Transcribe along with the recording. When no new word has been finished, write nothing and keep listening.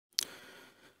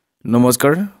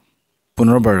নমস্কাৰ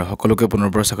পুনৰবাৰ সকলোকে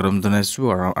পুনৰবাৰ স্বাগতম জনাইছো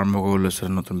আৰু আৰম্ভ কৰিব লৈছো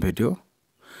নতুন ভিডিঅ'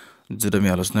 য'ত আমি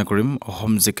আলোচনা কৰিম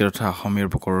অসম জিকে তথা অসমীয়াৰ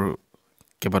বুকৰ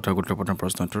কেইবাটাও গুৰুত্বপূৰ্ণ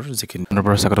প্ৰশ্নোত্তৰ যিখিনি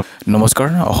পুনৰবাৰ স্বাগতম নমস্কাৰ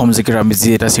অসম জিকেৰ আমি যি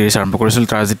এটা সিৰিজ আৰম্ভ কৰিছিল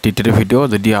তাৰ আজি তৃতীয় ভিডিঅ'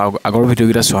 যদি আগৰ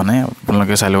ভিডিঅ'কেইটা চোৱা নাই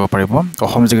আপোনালোকে চাই ল'ব পাৰিব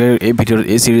অসম জিকেৰ এই ভিডিঅ'ৰ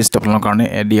এই সিৰিজটো আপোনালোকৰ কাৰণে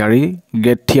এডিআৰই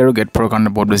গ্ৰেড 3 আৰু গ্ৰেড 4 কাৰণে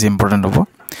বহুত বেছি ইম্পৰ্টেণ্ট হ'ব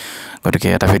গতিকে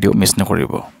এটা ভিডিঅ' মিছ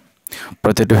নকৰিব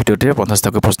প্ৰত্যেকটো ভিডিঅ'তে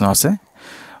 50টাকৈ প্ৰশ্ন আছে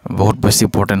বহুত বেছি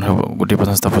ইম্পৰ্টেণ্ট হ'ব গোটেই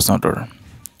 50টা প্ৰশ্নটোৰ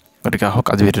গতিকে আহক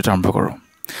আজি ভিডিঅ'টো আৰম্ভ কৰোঁ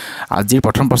আজিৰ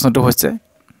প্ৰথম প্ৰশ্নটো হৈছে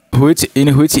in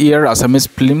which year Assamese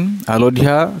film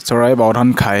Alodhia Sorai Baudhan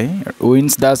Khai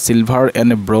wins the silver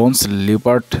and bronze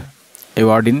leopard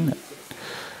award in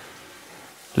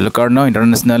Locarno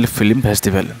International Film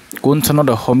Festival কোন চনত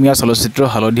অসমীয়া চলচ্চিত্ৰ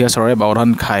হালধীয়া চৰাই বাওধান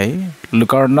খাই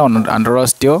লুকাৰ্ণো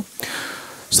আন্তঃৰাষ্ট্ৰীয়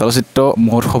চলচ্চিত্ৰ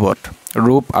মহোৎসৱত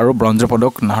ৰূপ আৰু ব্ৰঞ্জৰ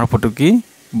পদক নাহৰফুটুকী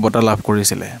বঁটা লাভ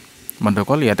কৰিছিলে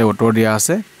বন্ধুসকল ইয়াতে উত্তৰ দিয়া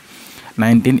আছে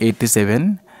 1987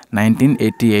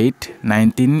 1988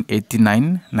 1989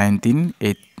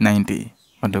 1990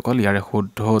 বন্ধুসকল ইয়াৰে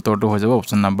শুদ্ধ উত্তৰটো হৈ যাব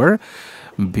অপচন নম্বৰ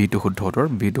বি টো শুদ্ধ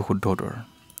উত্তৰ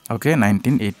ওকে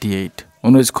 1988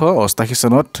 1988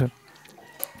 চনত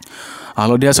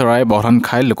হালধীয়া চৰাই বাওধান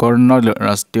খাই লুকাৰ্ণো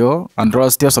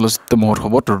আন্তঃৰাষ্ট্ৰীয় চলচ্চিত্ৰ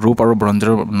মহোৎসৱত ৰূপ আৰু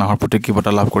ব্ৰঞ্জৰ নাহৰফুটুকী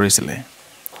বঁটা লাভ কৰিছিলে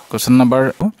question number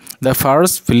the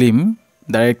first film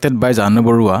directed বাই জাহ্নু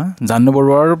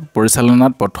বৰুৱাৰ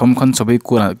পৰিচালনাত প্ৰথমখন ছবি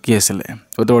কি আছিল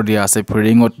উত্তৰ দিয়া আছে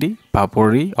ফিৰিঙতি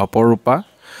পাপৰি অপৰূপা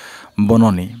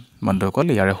বননি বন্ধুসকল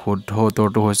ইয়াৰে শুদ্ধ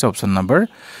উত্তৰটো হৈছে অপচন নম্বৰ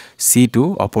সি টু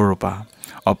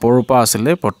অপৰূপা আছিল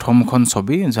প্ৰথমখন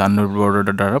ছবি জাহ্নু বৰুৱাৰ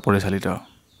দ্বাৰা পৰিচালিত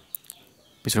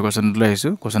পিছৰ কোৱেশ্চনলৈ আহিছো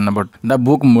question number the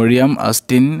book Mariam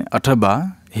Austen অথবা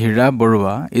হীৰা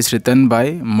Barua is written by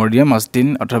Mariam Austen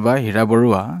অথবা হীৰা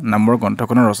বৰুৱা নামৰ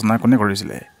গ্ৰন্থখনৰ ৰচনা কোনে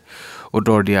কৰিছিলে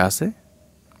উত্তৰ দিয়া আছে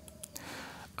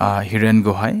হিৰেন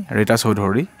গোহাঁই ৰীতা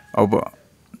চৌধুৰী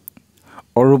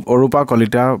অৰূপা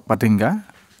কলিতা পাটিংগা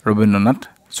ৰবীন্দ্ৰনাথ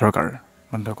চৰকাৰ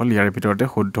বন্ধুসকল ইয়াৰ ভিতৰতে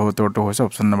শুদ্ধ উত্তৰটো হৈছে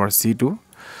অপচন নম্বৰ সি টু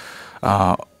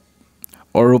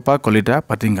অৰূপা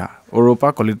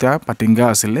কলিতা পাটিংগা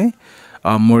আছিলে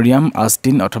মৰিয়াম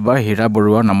অষ্টিন অথবা হীৰা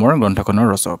বৰুৱা নামৰ গ্ৰন্থখনৰ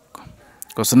ৰচক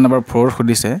কোৱেশ্চন নম্বৰ 4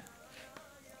 সুধিছে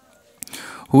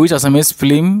Which Assamese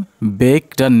film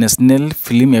bagged the National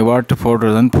Film Award for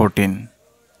 2014?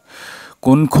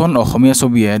 কোনখন অসমীয়া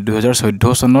ছবিয়ে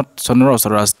 2014 চনৰ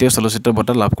ৰাষ্ট্ৰীয় চলচ্চিত্ৰ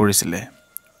বঁটা লাভ কৰিছিলে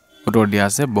উত্তৰ দিয়া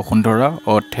আছে বসুন্ধৰা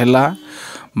অথেলা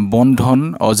বন্ধন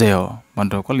অজেয়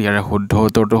বন্ধুসকল ইয়াৰে শুদ্ধ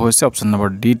উত্তৰটো হৈছে অপচন নম্বৰ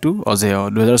ডি টু অজেয়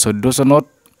 2014 চনত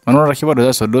মনত ৰাখিব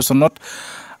 2014 চনত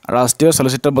ৰাষ্ট্ৰীয়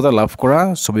চলচ্চিত্ৰ বঁটা লাভ কৰা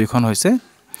ছবিখন হৈছে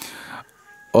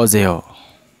অজেয়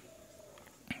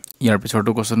ইয়াৰ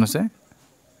পিছৰটো কোৱেশ্চন হৈছে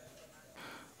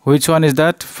Which one is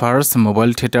that first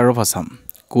mobile theater of Assam?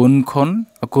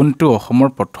 কোনটো অসমৰ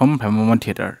প্ৰথম ভ্ৰাম্যমাণ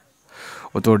থিয়েটাৰ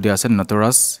উত্তৰ দিয়া আছে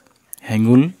নটৰাজ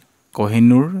হেঙুল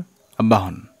কহিনুৰ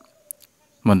আবাহন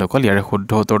বন্ধুসকল ইয়াৰে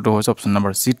শুদ্ধ উত্তৰটো হৈছে অপচন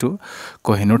নম্বৰ সি টু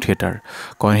কহিনুৰ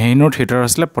থিয়েটাৰ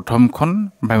আছিল প্ৰথমখন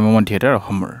ভ্ৰাম্যমাণ থিয়েটাৰ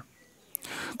অসমৰ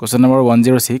কোৱেশ্চন নম্বৰ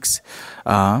 106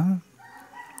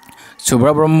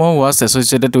 শুভা ব্ৰহ্ম was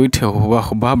associated with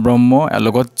শুভা ব্ৰহ্ম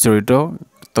লগত জড়িত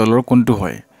তলৰ কোনটো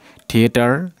হয়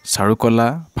থিয়েটাৰ চাৰুকলা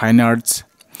ফাইন আৰ্টছ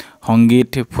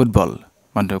সংগীত ফুটবল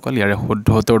বন্ধুসকল ইয়াৰে শুদ্ধ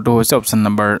উত্তৰটো হৈছে option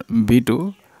number B two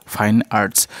fine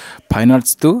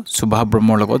আৰ্টছটো Subhash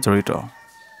ব্ৰহ্মৰ লগত জড়িত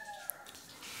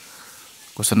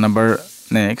কোৱেশ্চন নম্বৰ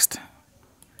নেক্সট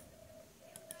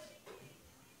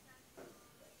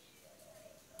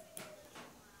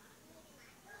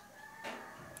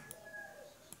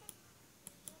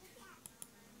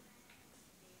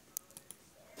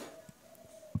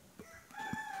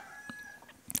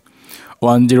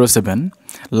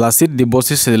লাচিত দিৱস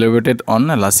is celebrated on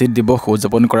লাচিত দিৱস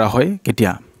উদযাপন কৰা হয়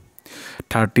কেতিয়া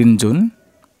 13 জুন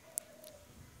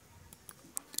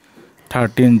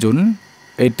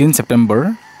 18 ছেপ্টেম্বৰ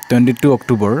 22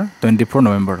 অক্টোবৰ 24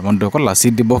 নৱেম্বৰ বন্ধুসকল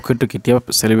লাচিত দিৱস কিন্তু কেতিয়া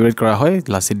সেলিব্ৰেট কৰা হয়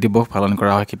লাচিত দিৱস পালন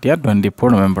কৰা হয় কেতিয়া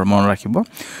 24 নৱেম্বৰ মনত ৰাখিব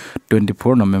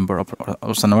 24 November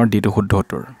option number D two শুদ্ধ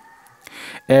উত্তৰ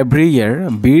এভৰি ইয়াৰ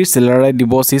বীৰ চিলাৰায়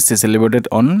দিৱস is celebrated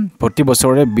on প্ৰতি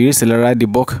বছৰে বীৰ চিলাৰায়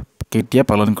দিৱস কেতিয়া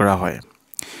পালন কৰা হয়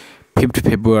 5th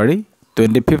ফেব্ৰুৱাৰী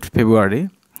 25th ফেব্ৰুৱাৰী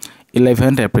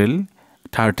 11th এপ্ৰিল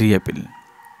 30 এপ্ৰিল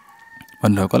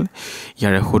বন্ধুসকল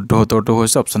ইয়াৰে শুদ্ধ উত্তৰটো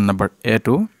হৈছে অপচন নম্বৰ এ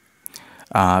টু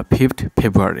 5th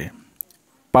ফেব্ৰুৱাৰী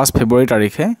 5 ফেব্ৰুৱাৰী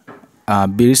তাৰিখে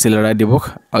বীৰ চিলাৰায় দিৱস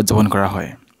উদযাপন কৰা হয়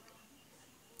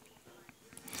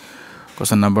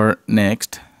question number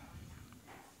next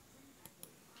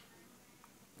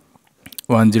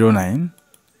 109 109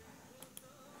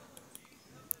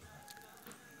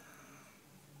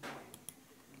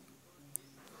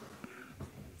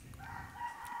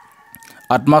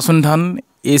 Atmasundhan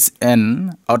is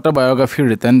an autobiography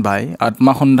written by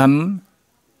Atmanusundhan.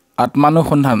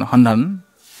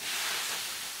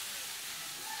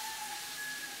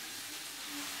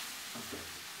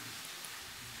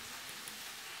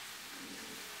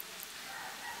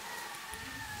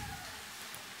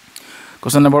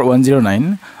 Question number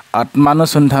 109.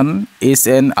 Atmanusundhan is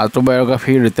an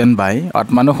autobiography written by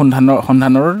Atmanusundhanor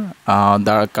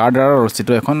কাৰ দ্বাৰা ৰচিত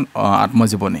এখন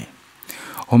আত্মজীৱনী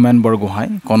হোমেন বৰগোহাঁই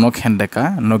কনক হেণ্ডেকা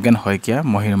নগেন শইকীয়া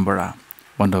মহিৰম বৰা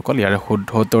বন্ধুসকল ইয়াৰে শুদ্ধ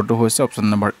উত্তৰটো হৈছে option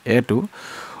number A2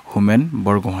 Homen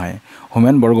Borgohain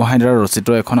দ্বাৰা ৰচিত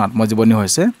এখন আত্মজীৱনী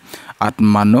হৈছে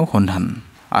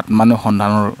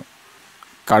আত্মানুসন্ধানৰ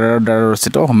কাৰ দ্বাৰা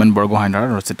ৰচিত হোমেন বৰগোহাঁই দ্বাৰা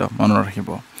ৰচিত মনত ৰাখিব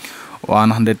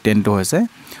 110 টো হৈছে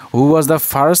who was the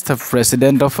first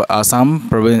president of Assam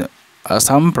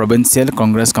Provincial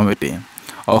Congress Committee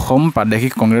Assam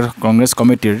প্ৰাদেশিক কংগ্ৰেছ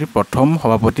কমিটিৰ প্ৰথম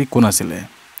সভাপতি কোন আছিল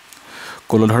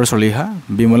কুলধৰ চলিহা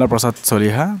বিমলা প্ৰসাদ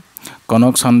চলিহা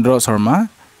কনক চন্দ্ৰ শৰ্মা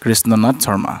কৃষ্ণনাথ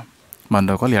শৰ্মা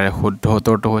বন্ধুসকল ইয়াৰে শুদ্ধ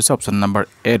উত্তৰটো হৈছে option number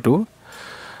A2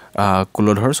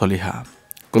 Kuladhar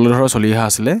Chaliha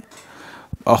আছিল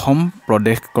অসম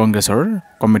প্ৰদেশ কংগ্ৰেছৰ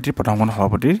কমিটিৰ প্ৰথমখন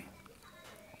সভাপতি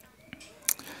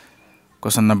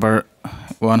Question number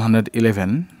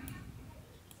 111.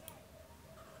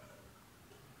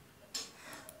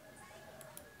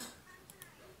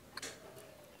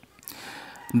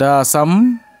 The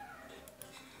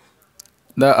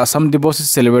Assam Divorce is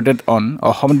celebrated on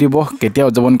Assam Divorce কেতিয়া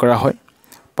উদযাপন কৰা হয়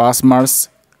 5 মাৰ্চ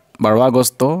 12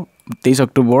 আগষ্ট 23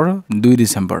 অক্টোবৰ 2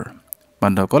 ডিসেম্বৰ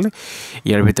বন্ধুসকল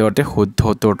ইয়াৰ ভিতৰতে শুদ্ধ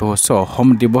উত্তৰটো হৈছে অসম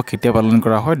দিৱস কেতিয়া পালন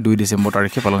কৰা হয় 2 ডিসেম্বৰ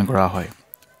তাৰিখে পালন কৰা হয়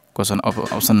Question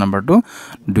option number 2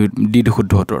 D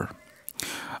শুদ্ধ উত্তৰ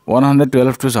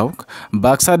 112 to চাওক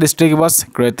Baksa district was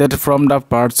created from the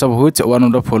parts of which one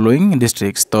of the following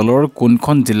districts তলৰ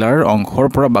কোনখন জিলাৰ অংশৰ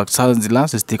পৰা বাক্সা জিলা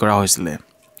সৃষ্টি কৰা হৈছিল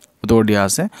উত্তৰ দিয়া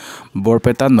আছে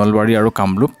বৰপেটা নলবাৰী আৰু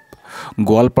কামৰূপ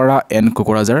গোৱালপাৰা এন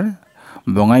কোকৰাঝাৰ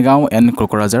বঙাইগাঁও এন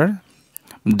কোকৰাঝাৰ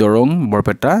দৰং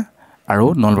বৰপেটা আৰু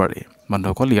নলবাৰী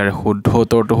বন্ধুসকল ইয়াৰে শুদ্ধ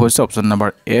উত্তৰটো হৈছে option number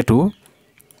A2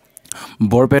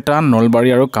 Barpeta Nalbari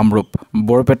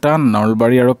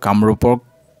আৰু কামৰূপৰ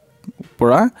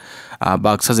পৰা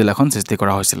বাক্সা জিলাখন সৃষ্টি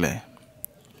কৰা হৈছিল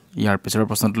ইয়াৰ পিছৰ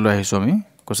প্ৰশ্নটো লৈ আহিছো আমি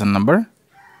question number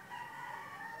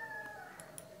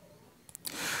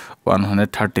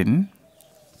 113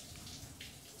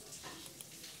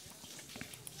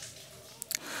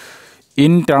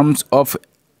 In terms of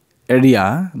area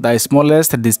the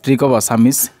smallest district of Assam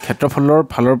is ক্ষেত্ৰফলৰ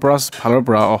ফালৰ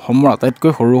পৰা অসমৰ আটাইতকৈ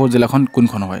সৰু জিলাখন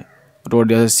কোনখন হয় উত্তৰ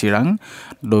দিয়া আছে চিৰাং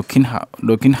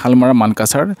দক্ষিণ হালমাৰা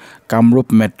মানকাছাৰ কামৰূপ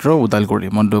মেট্ৰ' উদালগুৰি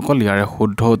বন্ধুসকল ইয়াৰে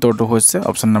শুদ্ধ উত্তৰটো হৈছে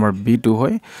অপশ্যন নম্বৰ B2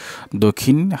 হয়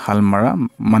দক্ষিণ হালমাৰা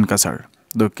মানকাছাৰ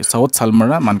সাউথ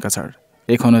হালমাৰা মানকাছাৰ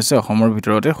এইখন হৈছে অসমৰ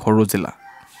ভিতৰতে সৰু জিলা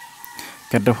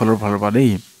ক্ষেত্ৰফলৰ ফালৰ পৰা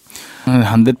দেই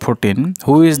 114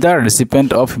 Who is the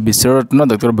recipient of Biswaratna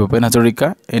Dr. Bhupen Hazarika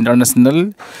International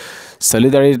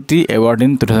Solidarity Award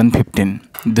in 2015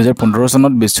 2015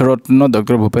 চনত বিশ্বৰত্ন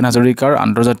ডক্টৰ ভূপেন হাজৰিকাৰ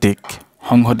আন্তৰ্জাতিক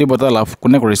সংহতি বঁটা লাভ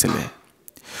কোনে কৰিছিল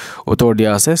উত্তৰ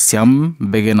দিয়া আছে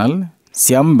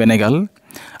শ্যাম বেনেগাল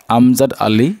আমজাদ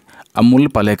আলী আমুল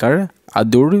পালেকাৰ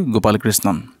আদুৰ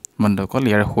গোপালকৃষ্ণন বন্ধুসকল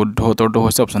ইয়াৰ শুদ্ধ উত্তৰটো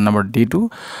হৈছে অপশ্যন নম্বৰ D2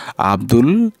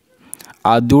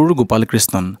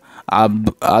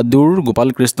 আদুৰ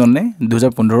গোপালকৃষ্ণনে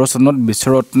 2015 চনত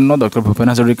বিশ্বৰত্ন ডক্টৰ ভূপেন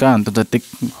হাজৰিকা আন্তৰ্জাতিক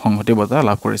সংহতি বঁটা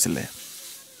লাভ কৰিছিল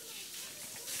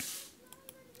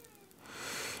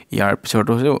ইয়াৰ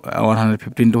পিছৰটো হৈছে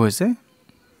 115 টো হৈছে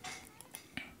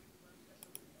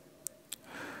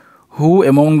Who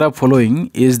among the following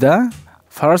is the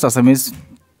first Assamese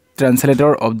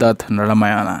translator of the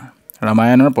Ramayana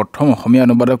ৰামায়ণৰ প্ৰথম অসমীয়া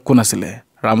অনুবাদক কোন আছিল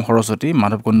ৰাম সৰস্বতী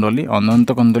মাধৱ কন্দলী অনন্ত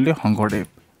কন্দলী শংকৰদেৱ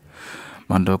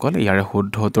বন্ধুসকল ইয়াৰে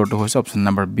শুদ্ধ উত্তৰটো হৈছে অপশ্যন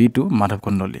নম্বৰ B2 মাধৱ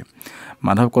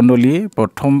কন্দলীয়ে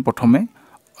প্ৰথমে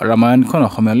ৰামায়ণখন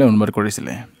অসমীয়ালৈ অনুবাদ কৰিছিল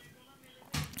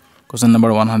Question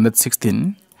number 116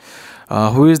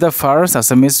 Who is the first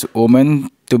Assamese woman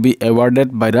to be awarded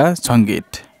by the Sangeet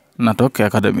Natok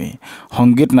Academy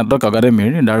Sangeet Natok Academy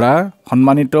দ্বাৰা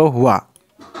সন্মানিত হোৱা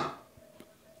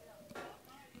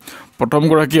প্ৰথম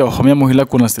গৰাকী অসমীয়া মহিলা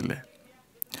কোন আছিল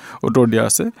উত্তৰ দিয়া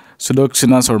আছে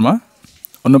সুদক্ষিণা শৰ্মা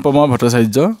অনুপমা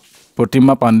ভট্টাচাৰ্য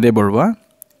প্ৰতিমা পাণ্ডে বৰুৱা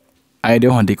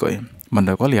আইদেউ হান্দিকৈ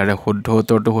বন্ধুসকল ইয়াৰে শুদ্ধ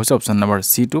উত্তৰটো হৈছে option number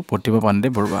C2 Pratima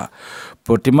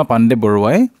Pandey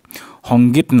বৰুৱাই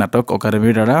সংগীত নাটক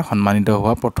একাডেমীৰ দ্বাৰা সন্মানিত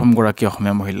হোৱা প্ৰথম গৰাকী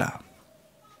অসমীয়া মহিলা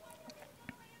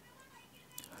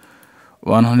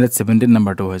 117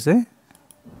 নম্বৰটো হৈছে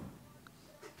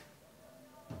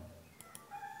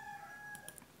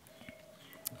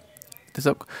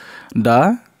The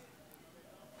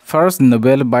First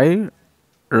novel by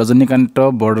Rajanikanta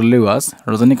Bordoloi was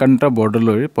Rajanikanta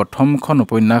Bordoloi প্ৰথমখন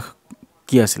উপন্যাস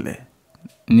কি আছিল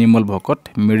নিৰ্মল ভকত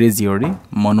মেৰি জিয়ৰী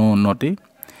মনোনতি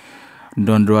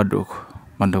দণ্ডুৱা দুখ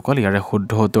বন্ধুসকল ইয়াৰে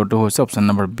শুদ্ধ উত্তৰটো হৈছে অপচন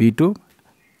নম্বৰ B2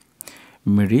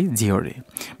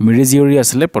 মেৰি জিয়ৰী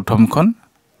আছিল প্ৰথমখন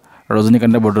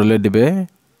ৰজনীকান্ত বৰদলৈ দেৱে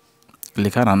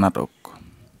লিখা নাটক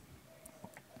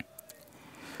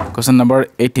Question number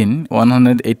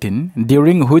 118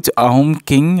 During which Ahom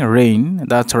king reign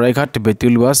the Saraighat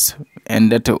battle was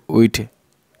ended with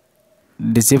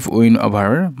decisive win over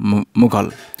Mughal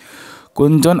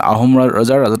কোনজন আহোম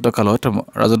ৰজাৰ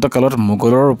ৰাজত্বকালত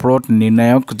মোগলৰ ওপৰত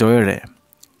নিৰ্ণায়ক জয়েৰে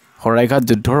শৰাইঘাট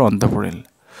যুদ্ধৰ অন্ত পৰিল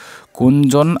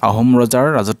কোনজন আহোম ৰজাৰ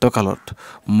ৰাজত্বকালত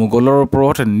মোগলৰ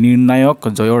ওপৰত নিৰ্ণায়ক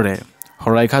জয়েৰে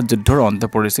শৰাইঘাট যুদ্ধৰ অন্ত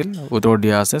পৰিছিল উত্তৰ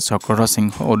দিয়া আছে চক্ৰধৰ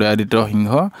সিংহ উদয়াদিত্য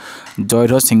সিংহ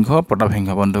জয়ধ্বজ সিংহ প্ৰতাপ সিংহ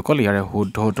বন্ধুসকল ইয়াৰে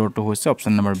শুদ্ধ উত্তৰটো হৈছে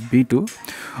অপচন নম্বৰ B2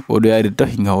 উদয়াদিত্য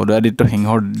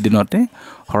সিংহৰ দিনতে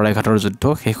শৰাইঘাটৰ যুদ্ধ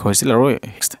শেষ হৈছিল আৰু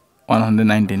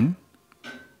 119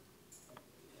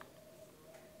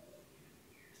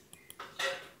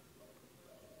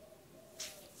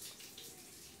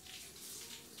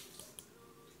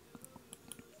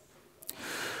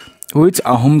 Which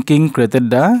Ahom king created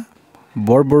the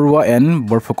Borborua and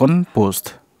Borfukon post?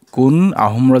 কোন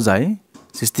আহোম ৰজাই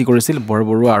সৃষ্টি কৰিছিল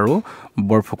বৰবৰুৱা আৰু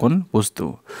বৰফুকন পোষ্টটো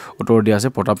উত্তৰ দিয়া আছে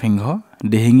প্ৰতাপ সিংহ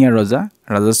দিহিঙীয়া ৰজা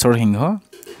ৰাজেশ্বৰ সিংহ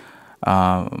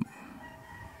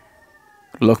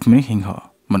লক্ষ্মী সিংহ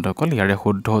বন্ধুসকল ইয়াৰে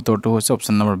শুদ্ধ উত্তৰটো হৈছে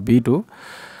অপচন নম্বৰ B2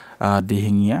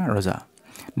 দিহিঙীয়া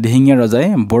ৰজাই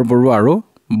বৰবৰুৱা আৰু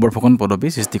বৰফুকন পদবী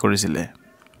সৃষ্টি কৰিছিল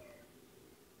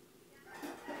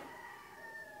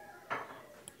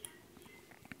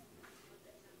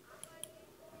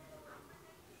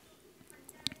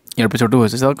ইয়াৰ পিছৰটো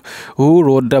হৈছে চাওক হু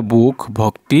ৰোড দা বুক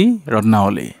ভক্তি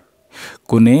ৰত্নাৱলী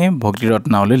কোনে ভক্তি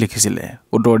ৰত্নাৱলী লিখিছিলে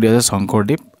উত্তৰ দিয়া আছে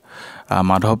শংকৰদেৱ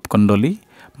মাধৱ কণ্ডলী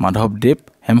মাধৱদেৱ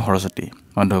হেম সৰস্বতী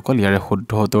বন্ধুসকল ইয়াৰে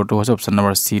শুদ্ধ উত্তৰটো হৈছে অপচন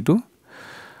নম্বৰ C2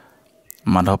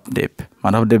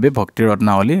 মাধৱদেৱে ভক্তি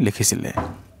ৰত্নাৱলী লিখিছিলে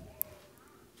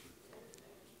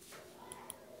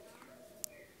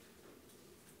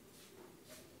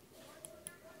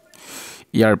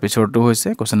ইয়াৰ পিছৰটো হৈছে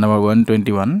question number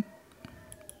 121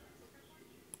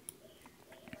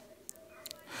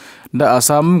 The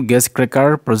Assam gas cracker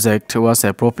project was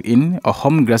approved in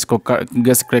Ahom gas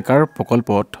cracker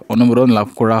প্ৰকল্পত অনুমোদন লাভ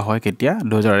কৰা হয় কেতিয়া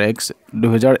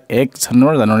 2001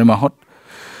 চনৰ জানুৱাৰী মাহত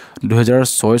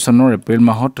 2006 চনৰ এপ্ৰিল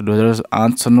মাহত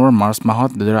 2008 চনৰ মাৰ্চ মাহত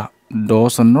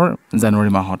 2010 চনৰ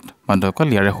জানুৱাৰী মাহত বন্ধুসকল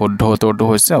ইয়াৰে শুদ্ধ উত্তৰটো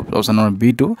হৈছে অপচন নম্বৰ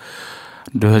B2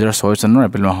 2006 চনৰ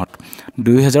এপ্ৰিল মাহত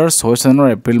 2006 চনৰ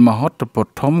এপ্ৰিল মাহত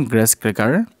প্ৰথম গ্যাস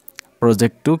ক্ৰেকাৰ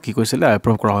প্ৰজেক্টটো কি কৈছিলে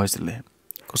এপ্ৰুভ কৰা হৈছিল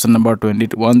Question number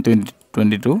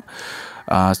 22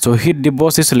 Shahid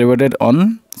Diwas is celebrated on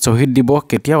Shahid Diwas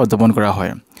কেতিয়া উদযাপন কৰা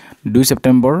হয় 2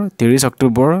 ছেপ্টেম্বৰ 30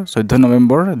 অক্টোবৰ 14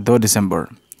 নৱেম্বৰ 2 ডিসেম্বৰ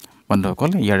বন্ধুসকল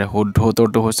ইয়াৰে শুদ্ধ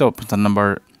উত্তৰটো হৈছে অপচন নম্বৰ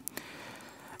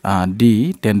D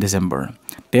 10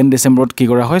 ডিসেম্বৰত কি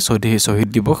কৰা হয় শহীদ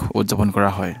দিৱস উদযাপন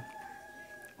কৰা হয়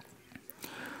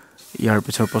ইয়াৰ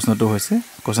পিছৰ প্ৰশ্নটো হৈছে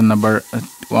question number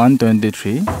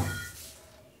 123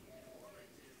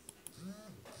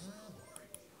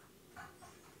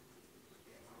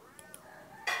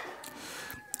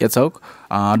 Yes,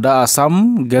 the Assam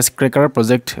gas cracker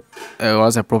project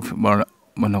was approved.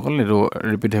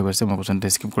 Repeat it. I question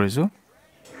skip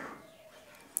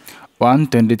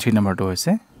 123 number 2 is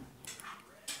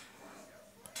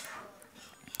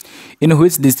In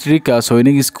which district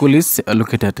Soinik school is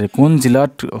located? Kun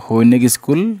jilat Hoinik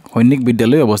school Hoinik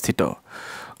Bidyalay অৱস্থিত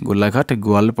গোলাঘাট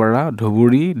গোৱালপাৰা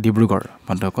ধুবুৰী ডিব্ৰুগড়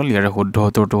বন্ধুসকল ইয়াৰে শুদ্ধ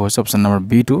উত্তৰটো হৈছে option number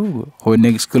B2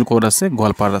 Hoinik school ক'ত আছে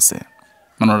গোৱালপাৰাত আছে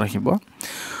মনত ৰাখিব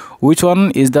Which one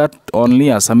is that only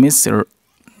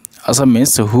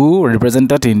Assamese who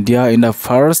represented India in the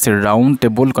first round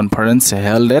table conference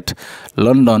held at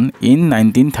London in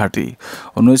 1930?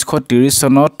 1930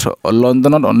 চনত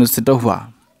লণ্ডনত অনুষ্ঠিত হোৱা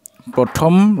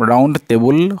প্ৰথম ৰাউণ্ড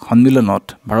টেবুল সন্মিলনত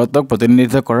ভাৰতক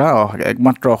প্ৰতিনিধিত্ব কৰা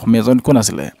একমাত্ৰ অসমীয়াজন কোন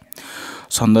আছিল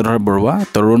চন্দ্ৰধৰ বৰুৱা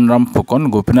তৰুণ ৰাম ফুকন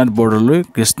গোপীনাথ বৰদলৈ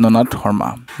কৃষ্ণনাথ শৰ্মা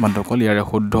বন্ধুসকল ইয়াৰে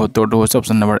শুদ্ধ উত্তৰটো হৈছে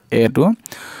option number A2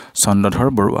 Chandradhar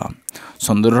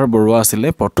Barua আছিল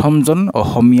প্ৰথমজন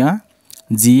অসমীয়া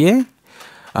যিয়ে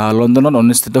লণ্ডনত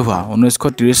অনুষ্ঠিত হোৱা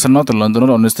 1930 চনত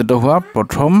লণ্ডনত অনুষ্ঠিত হোৱা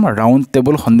প্ৰথম ৰাউণ্ড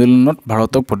টেবুল সন্মিলনত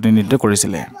ভাৰতক প্ৰতিনিধিত্ব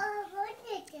কৰিছিল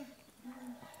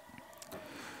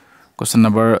Question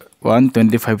number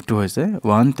 125 to হৈছে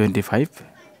 125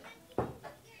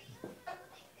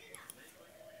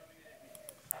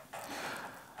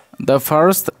 The The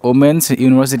first women's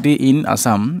university in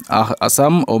Assam,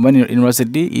 Assam Women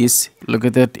University, is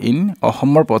located in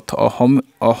Ahomor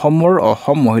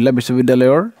Mohila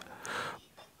Biswavidyalayor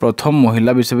Prothom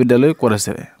Mohila Biswavidyalay ক'ত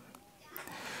আছে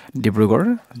ডিব্ৰুগড়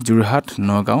যোৰহাট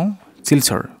নগাঁও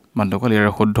শিলচৰ মানকল ইয়াৰ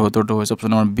শুদ্ধ উত্তৰটো হৈছে অপচন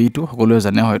নম্বৰ বি টো সকলোৱে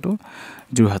জানে হয়তো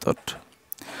যোৰহাটত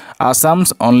Assam's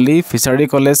only fishery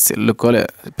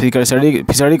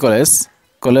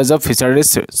college of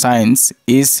Fisheries Science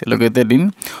is located in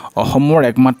অসমৰ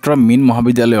একমাত্ৰ মীন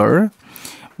মহাবিদ্যালয়ৰ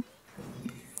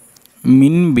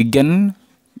মীন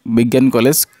বিজ্ঞান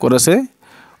কলেজ ক'ত আছে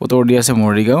উত্তৰ দি আছে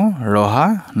মৰিগাঁও ৰহা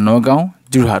নগাঁও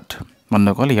যোৰহাট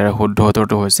মানকল ইয়াৰ শুদ্ধ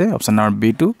উত্তৰটো হৈছে অপচন নম্বৰ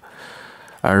বি টো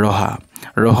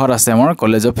ৰহাত আছে আমাৰ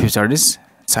college of fisheries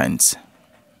science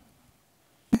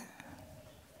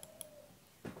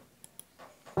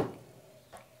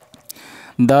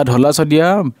The Dholasodiya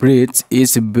Bridge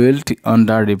is built on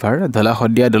the river.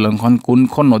 Dholasodiya দলংখন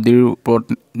কোনখন নদীৰ ওপৰত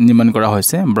নিৰ্মাণ কৰা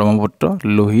হৈছে ব্ৰহ্মপুত্ৰ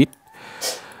লোহিত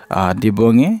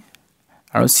দিবঙে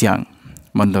আৰু চিয়াং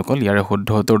বন্ধুসকল ইয়াৰ শুদ্ধ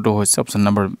উত্তৰটো হৈছে অপচন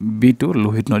নম্বৰ বি টো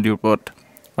লোহিত নদীৰ ওপৰত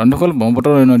বন্ধুসকল ব্ৰহ্মপুত্ৰ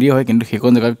নদী হয় কিন্তু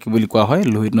সেইখন জায়গা কি বুলি কোৱা হয়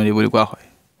লোহিত নদী বুলি কোৱা হয়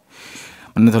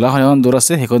মানে ধলাখন দূৰ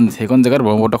আছে সেইখন জায়গাৰ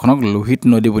ব্ৰহ্মপুত্ৰখনক লোহিত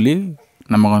নদী বুলি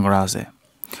নামকৰণ কৰা আছে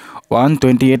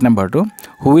 128 number 2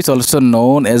 who is also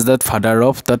known as the father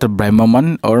of that Brahman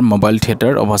or mobile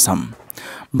theater of Assam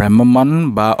Brahman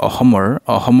ba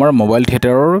Ahomor mobile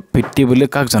theater pitti bole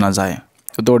kak jana jay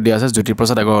utor dia ase Jyoti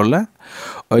Prasad Agarwala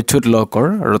Achut Lokor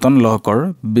Ratan Lokor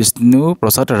Vishnu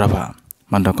Prasad Rava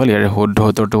mandokol yare শুদ্ধ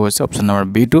উত্তৰটো হৈছে option number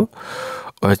B টো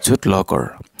Achut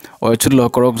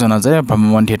Lokorক জনা যায়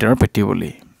Brahman theater pitti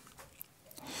bole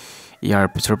ইয়াৰ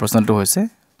পিছৰ প্ৰশ্নটো হৈছে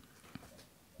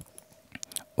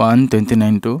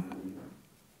 129 to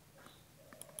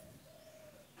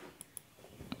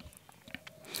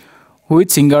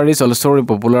which singer is also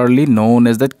popularly known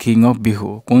as the king of Bihu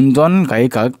কোনজন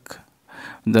গায়িকাক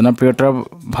জনপ্ৰিয়তাৰ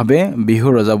ভাৱে বিহু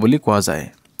ৰজা বুলি কোৱা যায়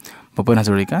ভূপেন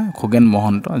হাজৰিকা খগেন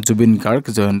মহন্ত জুবিন গাৰ্গ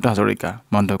জয়ন্ত হাজৰিকা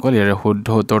বন্ধুসকল ইয়াৰ শুদ্ধ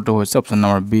উত্তৰটো হৈছে অপচন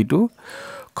নম্বৰ বি টো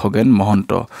খগেন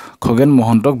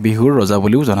মহন্তক বিহুৰ ৰজা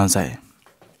বুলিও জনা যায়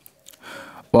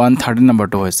 130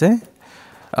 নম্বৰটো হৈছে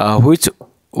which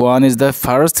one is the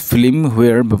first film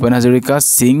where Bhupen Hazarika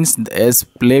sings as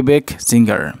playback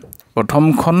singer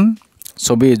প্ৰথমখন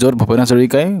ছবি য'ত ভূপেন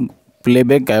হাজৰিকাই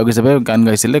প্লেবেক গায়ক হিচাপে গান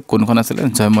গাইছিলে কোনখন আছিল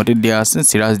জয়মতী দিয়া আছে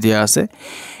সিৰাজ দিয়া আছে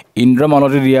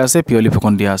ইন্দ্ৰমালতী দিয়া আছে পিয়লি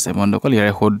ফুকন দিয়া আছে বন্ধুসকল ইয়াৰ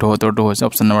শুদ্ধ উত্তৰটো হৈছে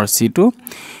অপচন নম্বৰ সি টো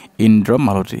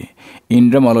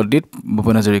ইন্দ্ৰমালতীত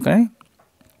ভূপেন হাজৰিকাই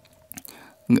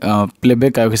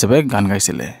প্লেবেক গায়ক হিচাপে গান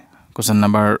গাইছিলে question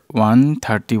number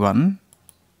 131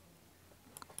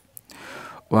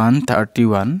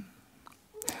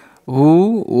 who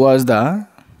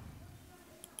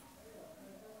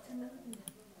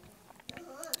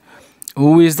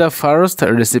is the first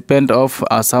recipient of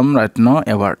Assam Ratna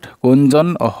Award কোনজন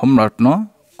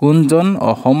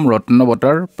অসম ৰত্ন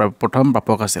বঁটাৰ প্ৰথম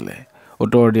প্ৰাপক আছিল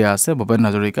উত্তৰ দিয়া আছে ভূপেন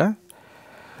হাজৰিকা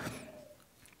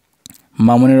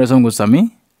মামনি ৰয়ছম গোস্বামী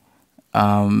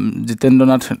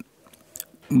জিতেন্দ্ৰনাথ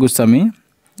গোস্বামী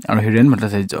আৰু হিৰেন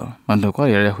ভট্টাচাৰ্য বন্ধুসকল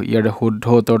ইয়াৰ শুদ্ধ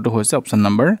উত্তৰটো হৈছে অপচন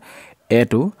নম্বৰ এ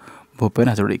টো ভূপেন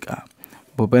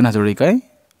হাজৰিকাই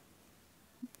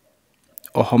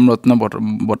অসম ৰত্ন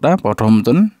বঁটা প্ৰথম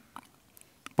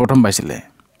পাইছিলে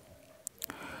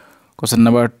question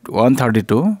number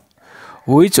 132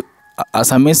 which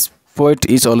Assamese poet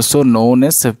is also known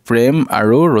as প্ৰেম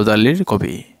আৰু ৰজালীৰ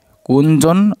কবি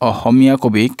কোনজন অসমীয়া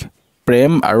কবিক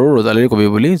প্ৰেম আৰু ৰজালীৰ কবি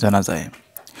বুলি জনা যায়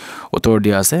উত্তৰ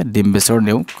দিয়া আছে ডিম্বেশ্বৰ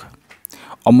নেওগ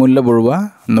অমূল্য বৰুৱা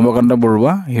নৱকান্ত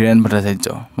বৰুৱা হিৰেন ভট্টাচাৰ্য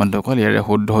বন্ধুসকল ইয়াৰ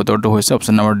শুদ্ধ উত্তৰটো হৈছে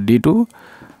অপচন নম্বৰ ডি টো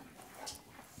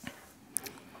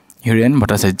হিৰেন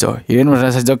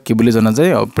ভট্টাচাৰ্যক কি বুলি জনা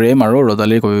যায় প্ৰেম আৰু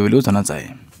ৰজালীৰ কবি বুলিও জনা যায়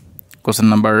question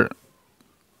number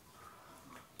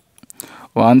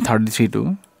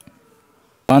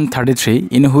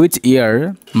 133 in which year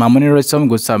Mamani Roysom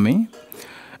Goswami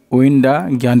win the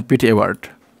Gyanpith Award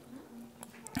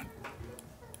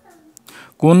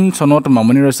কোন চনত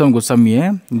মামনি ৰয়ছম গোস্বামীয়ে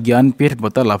জ্ঞানপীঠ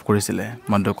বঁটা লাভ কৰিছিলে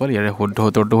বন্ধুসকল ইয়াৰ শুদ্ধ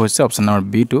উত্তৰটো হৈছে অপচন নম্বৰ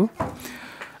বি টো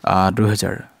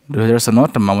 2000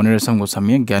 চনত মামনি ৰয়ছম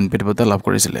গোস্বামীয়ে জ্ঞানপীঠ বঁটা লাভ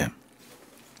কৰিছিলে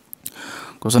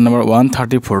কোৱেশ্চন নম্বৰ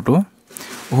 134 টো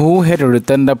who had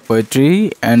written the poetry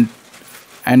and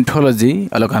anthology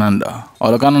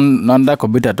Alaknanda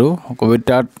কবিতা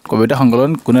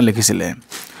সংকলন কোনে লিখিছিলে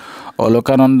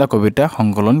অলকানন্দা কবিতা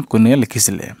সংকলন কোনে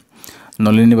লিখিছিলে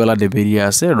নলিনীবালা দেৱী দিয়া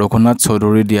আছে ৰঘুনাথ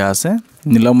চৌধুৰী দিয়া আছে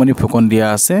নীলমণি ফুকন দিয়া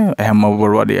আছে হেম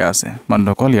বৰুৱা দিয়া আছে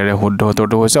বন্ধুসকল ইয়াৰ শুদ্ধ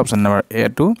উত্তৰটো হৈছে অপচন নম্বৰ এ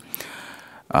টো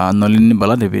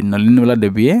নলিনীবালা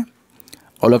দেৱীয়ে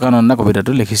অলকানন্দা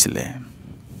কবিতাটো লিখিছিলে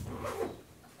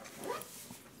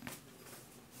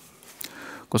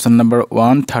Question number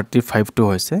 135 to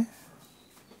hoise.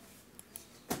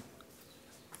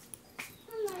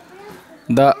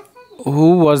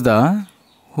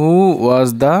 Who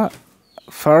was the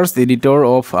first editor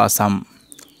of ASSAM?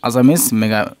 Assamese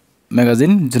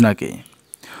magazine Junaki.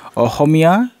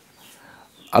 Ohomia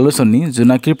আলোচনী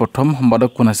জোনাকীৰ প্ৰথম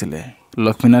সম্পাদক কোন আছিল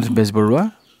লক্ষ্মীনাথ বেজবৰুৱা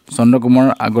চন্দ্ৰকুমাৰ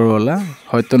আগৰৱালা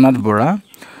সত্যনাথ বৰা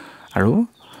আৰু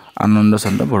আনন্দ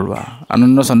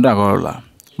চন্দ্ৰ আগৰৱালা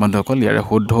বন্ধুসকল ইয়াৰে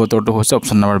শুদ্ধ উত্তৰটো হৈছে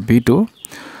option number B2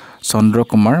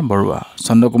 Chandra Kumar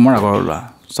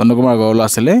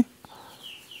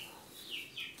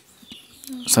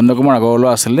Agarwala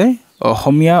আছিলে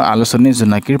অসমীয়া আলোচনী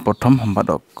জোনাকীৰ প্ৰথম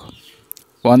সম্পাদক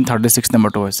 136 number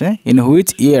 2 hoise in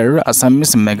which year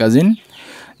Assamese magazine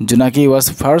Junaki was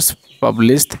first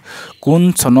published কোন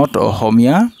চনত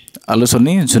অসমীয়া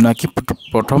আলোচনী জোনাকী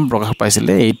প্ৰথম প্ৰকাশ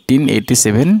পাইছিলে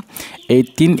 1887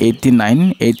 1889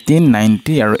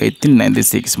 1890 আৰু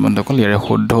 1896 বন্ধুসকল ইয়াৰে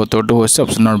শুদ্ধ উত্তৰটো হৈছে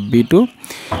অপচনৰ B2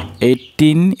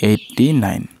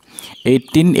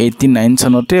 1889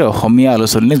 চনতে অসমীয়া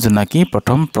আলোচনী জোনাকী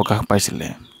প্ৰথম প্ৰকাশ পাইছিলে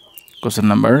question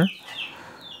number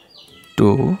 2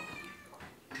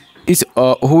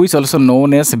 who is also known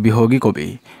as বিহগী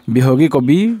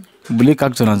কবি বুলি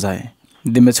কাক জনা যায়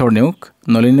ডিমেশ্বৰ নেওগ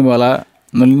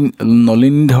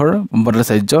নলিনীধৰ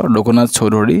ভট্টাচাৰ্য ৰঘুনাথ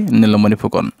চৌধুৰী নীলমণি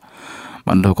ফুকন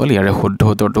বন্ধুসকল ইয়াৰে শুদ্ধ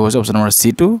উত্তৰটো হৈছে অপচন নম্বৰ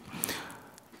C2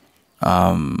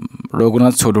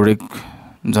 ৰঘুনাথ চৌধুৰীক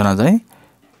জনা যায়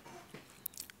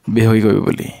বিহগী কবি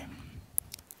বুলি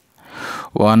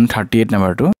 138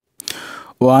 number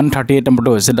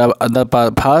 2 is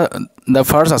the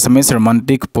first Assamese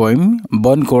romantic poem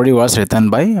Bon Kori was written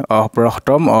by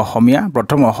প্ৰথম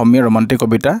অসমীয়া romantic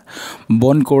কবিতা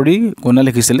Bon Kori কোনে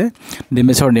লিখিছিলে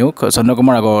ডিমেশ্বৰ নেওগ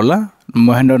চন্দ্ৰকুমাৰ আগৰৱালা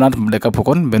মহেন্দ্ৰনাথ ডেকা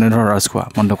ফুকন বেনুধৰ ৰাজখোৱা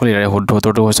বন্ধুসকল ইয়াৰে শুদ্ধ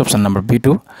উত্তৰটো হৈছে option number B2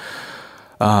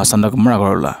 Chandra Kumar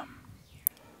Agarwala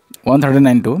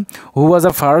 139 who was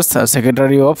the first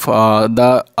secretary of the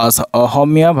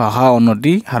অসমীয়া ভাষা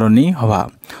উন্নতি সাধনী সভা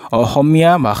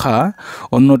অসমীয়া ভাষা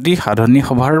উন্নতি সাধনী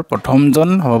সভাৰ প্ৰথমজন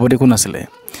সভাপতি কোন আছিল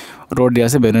উত্তৰ দিয়া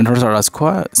আছে বেনুধৰ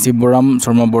ৰাজখোৱা শিৱৰাম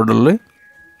শৰ্মা বৰদলৈ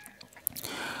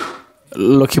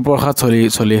লক্ষীপ্ৰসাদ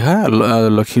চলিহা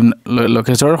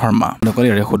লক্ষেশ্বৰ শৰ্মা নকৰি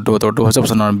ইয়াৰে শুদ্ধ উত্তৰটো হৈছে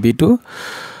option number B2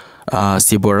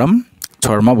 Shivaram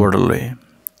Sharma Bordoloi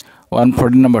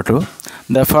 140 number 2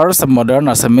 the first modern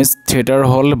Assamese theatre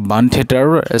hall Ban Theatre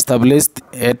established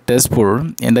at Tezpur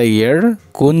in the year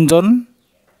kun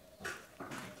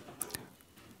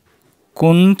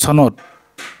sonot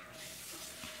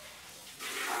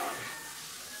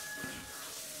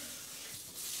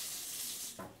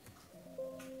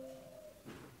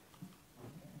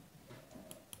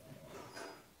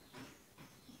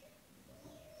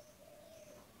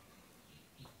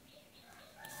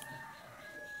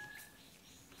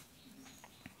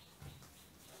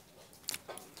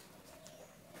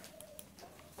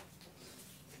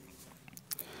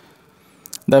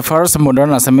The first modern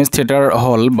Assamese theatre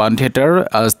hall, Ban Theatre,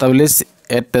 established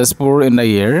at Tezpur in the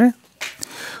year.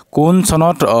 কোন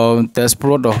চনত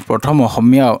তেজপুৰত প্ৰথম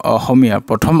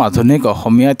আধুনিক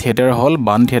অসমীয়া theatre হল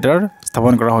বান theatre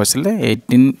স্থাপন কৰা হৈছিল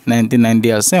 1999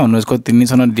 দিয়া আছে 1903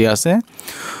 চনত দিয়া আছে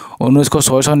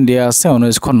 1906 চন দিয়া আছে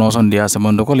 1909 চন দিয়া আছে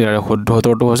বন্ধুসকল ইয়াৰ শুদ্ধ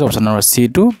উত্তৰটো হৈছে অপচন নম্বৰ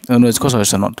C2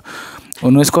 1906 চনত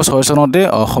 1906 চনতে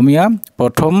অসমীয়া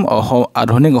প্ৰথম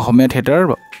আধুনিক অসমীয়া থিয়েটাৰ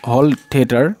হল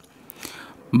থিয়েটাৰ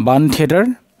বান থিয়েটাৰ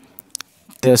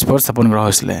তেজপুৰ স্থাপন কৰা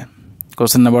হৈছিল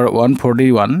question number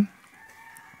 141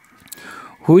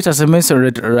 which Assamese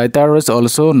writer is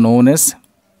also known as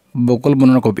বকুল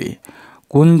বনৰ কবি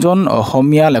কোনজন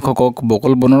অসমীয়া লেখকক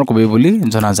বকুল বনৰ কবি বুলি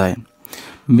জনা যায়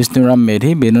বিষ্ণুৰাম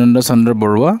মেধি বেনুন্দ চন্দ্ৰ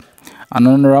বৰুৱা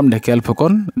আনন্দৰাম ঢেকিয়াল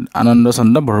ফুকন আনন্দ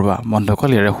চন্দ্ৰ বৰুৱা বন্ধুসকল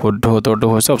ইয়াৰে শুদ্ধ উত্তৰটো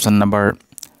হৈছে option number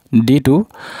D2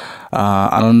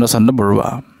 Ananda Chandra Barua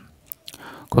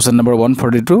question number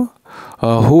 142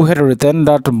 who had written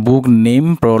that book name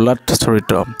Prahlad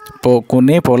চৰিত্ৰ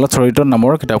কোনে প্ৰহ্লাদ চৰিত্ৰ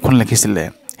নামৰ কিতাপখন লিখিছিলে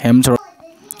হেম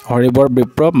হৰিবৰ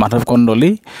বিপ্ৰ মাধৱ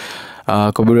কন্দলী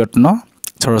কবিৰত্ন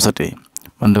সৰস্বতী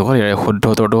বন্ধুসকল ইয়াৰ শুদ্ধ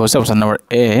উত্তৰটো হৈছে অপচন নম্বৰ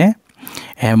A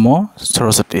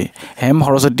হেম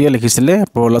সৰস্বতীয়ে লিখিছিলে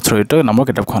প্ৰহ্লাদ চৰিত্ৰ নামৰ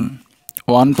কিতাপখন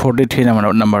 143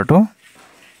 নম্বৰটো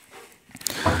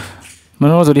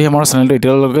মানুহ যদি আমাৰ চেনেলটো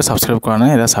এতিয়ালৈকে সাবস্ক্ৰাইব কৰা নাই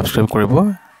এটা সাবস্ক্ৰাইব কৰিব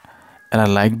এটা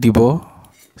লাইক দিব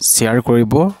শেয়াৰ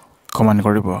কৰিব কমেন্ট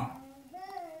কৰিব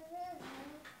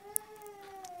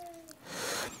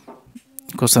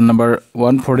question number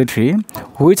 143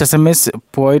 which Assamese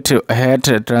poet had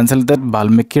translated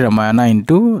Valmiki Ramayana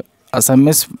into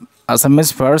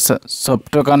Assamese verse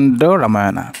Saptakanda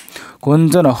Ramayana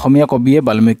কোনজন অসমীয়া কবিয়ে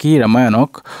বাল্মীকি ৰামায়ণক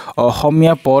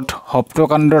অসমীয়া পদ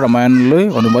সপ্তকাণ্ড ৰামায়ণলৈ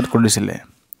অনুবাদ কৰিছিলে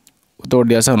উত্তৰ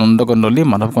দিয়া আছে আনন্দ কণ্ডলী,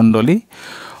 মাধৱ কণ্ডলী,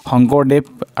 শংকৰদেৱ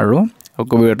আৰু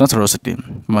কবিৰত্ন সৰস্বতী।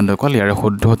 বন্ধুসকল ইয়াৰ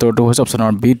শুদ্ধ উত্তৰটো হৈছে option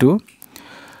number B two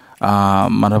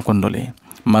Madhav Kandali.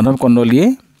 Madhav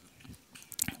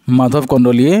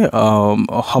কণ্ডলীয়ে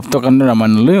Saptakanda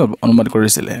ৰামায়ণলৈ অনুবাদ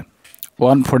কৰিছিলে।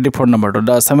 144 নম্বৰটো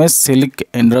the Assamese silk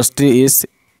industry is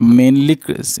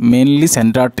mainly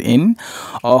centred in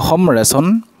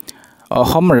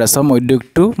Assam ৰেচম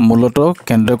উদ্যোগটো মূলতঃ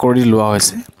কেন্দ্ৰ কৰি লোৱা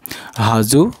হৈছে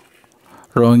হাজো,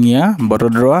 ৰঙিয়া,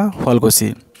 বটদ্ৰৱা, শুৱালকুছি।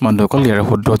 বন্ধুসকল ইয়াৰ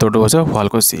শুদ্ধ উত্তৰটো হৈছে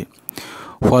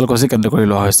শুৱালকুছি কেন্দ্ৰ কৰি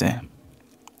লোৱা হৈছে।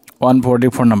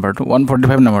 145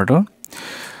 নম্বৰটো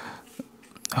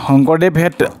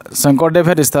Sankardev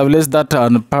had established that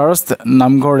first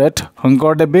namghar at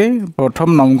শংকৰদেৱে প্ৰথম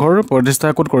নামঘৰ প্ৰতিষ্ঠা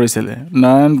ক'ত কৰিছিলে?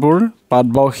 নাৰায়ণপুৰ,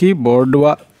 পাটবাউসী,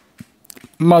 বৰদোৱা,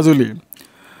 মাজুলী।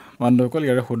 বন্ধুসকল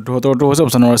ইয়াৰ শুদ্ধ উত্তৰটো হৈছে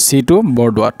অপশ্যন নম্বৰ চি টু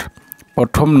বৰদোৱাত।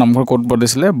 প্ৰথম নামঘৰ ক'ত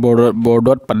পাতিছিলে?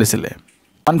 বৰদোৱাত পাতিছিলে।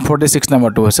 146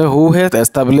 নম্বৰটো হৈছে who has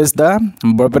established the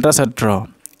Barpeta Satra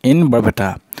in Barpeta.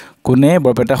 কোনে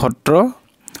বৰপেটা সত্ৰ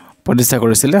প্ৰতিষ্ঠা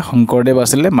কৰিছিলে? শংকৰদেৱ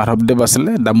আছিলে, মাধৱদেৱ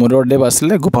আছিলে, দামোদৰদেৱ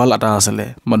আছিলে, গোপাল আতা আছিলে।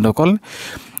 বন্ধুসকল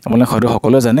আপোনালোকে হয়তো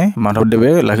সকলোৱে জানে মাধৱদেৱে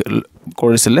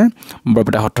কৰিছিলে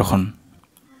বৰপেটা সত্ৰখন।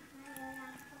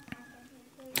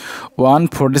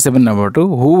 147 নম্বৰটো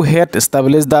হু head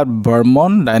established the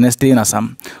Barman dynasty in Assam.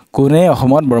 কোনে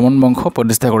অসমত বৰ্মন বংশ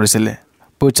প্ৰতিষ্ঠা কৰিছিলে?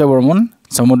 পুষ্য বৰ্মন,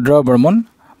 সমুদ্ৰ বৰ্মন,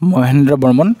 মহেন্দ্ৰ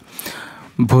বৰ্মন,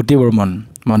 ভূতি বৰ্মন।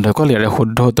 বন্ধুসকল ইয়াৰে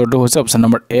শুদ্ধ উত্তৰটো হৈছে অপশ্যন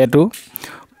নম্বৰ এ টু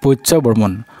পুষ্য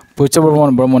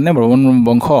বৰ্মনে বৰ্মন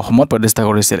বংশ অসমত প্ৰতিষ্ঠা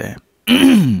কৰিছিলে।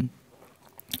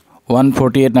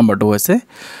 148 নম্বৰটো হৈছে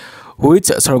which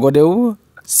Swargadeo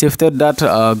shifted that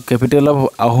capital of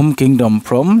Ahom kingdom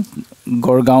from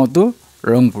Gargaon two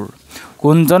Rangpur.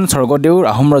 কোনজন স্বৰ্গদেউৰ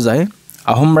আহোম ৰজাই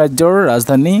আহোম ৰাজ্যৰ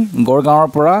ৰাজধানী গড়গাঁৱৰ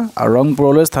পৰা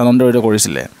ৰংপুৰলৈ স্থানান্তৰিত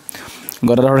কৰিছিলে?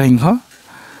 গদাধৰ সিংহ,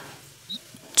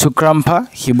 চুক্ৰাম্ফা,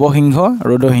 শিৱসিংহ,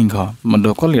 ৰুদ্ৰসিংহ।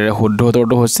 বন্ধুসকল ইয়াৰে শুদ্ধ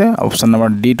উত্তৰটো হৈছে অপশ্যন নম্বৰ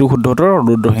ডি টু শুদ্ধ উত্তৰ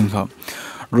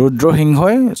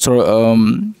ৰুদ্ৰসিংহই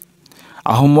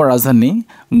আহোমৰ ৰাজধানী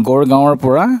গড়গাঁৱৰ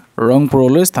পৰা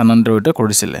ৰংপুৰলৈ স্থানান্তৰিত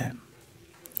কৰিছিলে।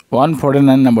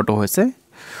 149 নম্বৰটো হৈছে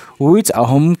which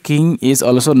Ahom king is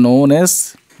also' known as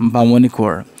বামুণী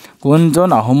কোঁৱৰ। কোনজন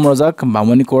আহোম ৰজাক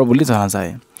বামুণী কোঁৱৰ বুলি জনা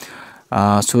যায়?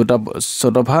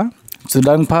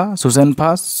 চুডাংফা, চুচেনফা,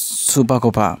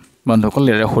 চুপাকোফা। বন্ধুসকল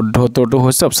ইয়াৰে শুদ্ধ উত্তৰটো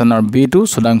হৈছে option number B two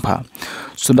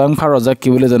Sudangphaa ৰজাক কি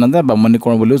বুলি জনা যায়? বামুণী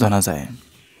কোঁৱৰ বুলিও জনা যায়।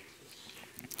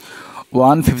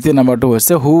 150 নম্বৰটো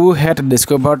হৈছে হু head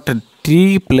discovered 3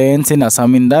 plains in Assam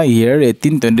in the year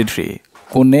 1823।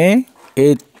 কোনে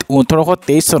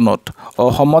 1823 চনত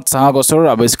অসমত চাহ গছৰ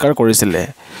আৱিষ্কাৰ কৰিছিলে?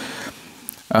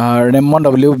 Raymond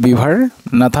W বিভাৰ,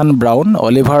 Nathan brown,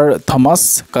 Oliver Thomas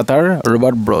কাটাৰ,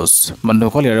 ৰবাৰ্ট ব্ৰছ।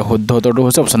 বন্ধুসকল ইয়াৰে শুদ্ধ উত্তৰটো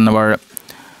হৈছে option number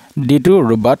D two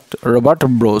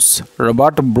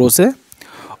Robert ব্ৰছে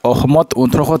অসমত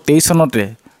 1823 চনতে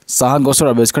চাহ গছৰ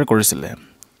আৱিষ্কাৰ কৰিছিলে।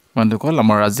 বন্ধুসকল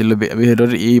আমাৰ আজিলৈ ভিডিঅ'টো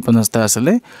এই 50টা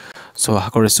আছিলে। চ' আশা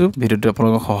কৰিছোঁ ভিডিঅ'টো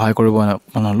আপোনালোকক সহায় কৰিব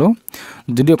আপোনালোক।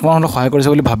 যদি আপোনালোকক সহায় কৰিছে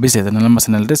বুলি ভাবিছে তেনেহ'লে আমাৰ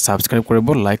চেনেলটো ছাবস্ক্ৰাইব কৰিব,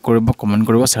 লাইক কৰিব, কমেণ্ট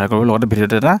কৰিব, শ্বেয়াৰ কৰিব, লগতে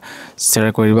ভিডিঅ'টো এটা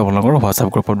শ্বেয়াৰ কৰি দিব আপোনালোকৰ হোৱাটছআপ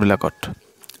গ্ৰুপবিলাকত।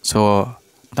 চ'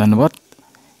 ধন্যবাদ।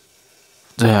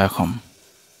 জয় অসম।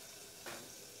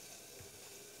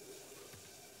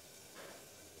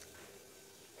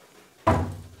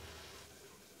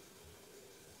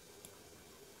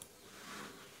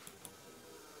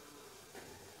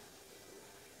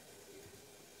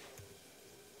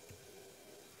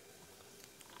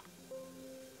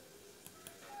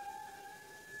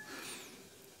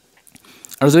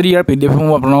 আৰু যদি ইয়াৰ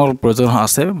PDF-সমূহ আপোনালোকৰ প্ৰয়োজন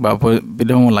আছে বা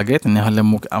PDF-সমূহ লাগে তেনেহ'লে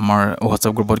মোক আমাৰ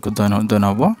হোৱাটছআপ গ্ৰুপত জইন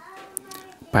হ'ব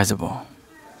পাই যাব।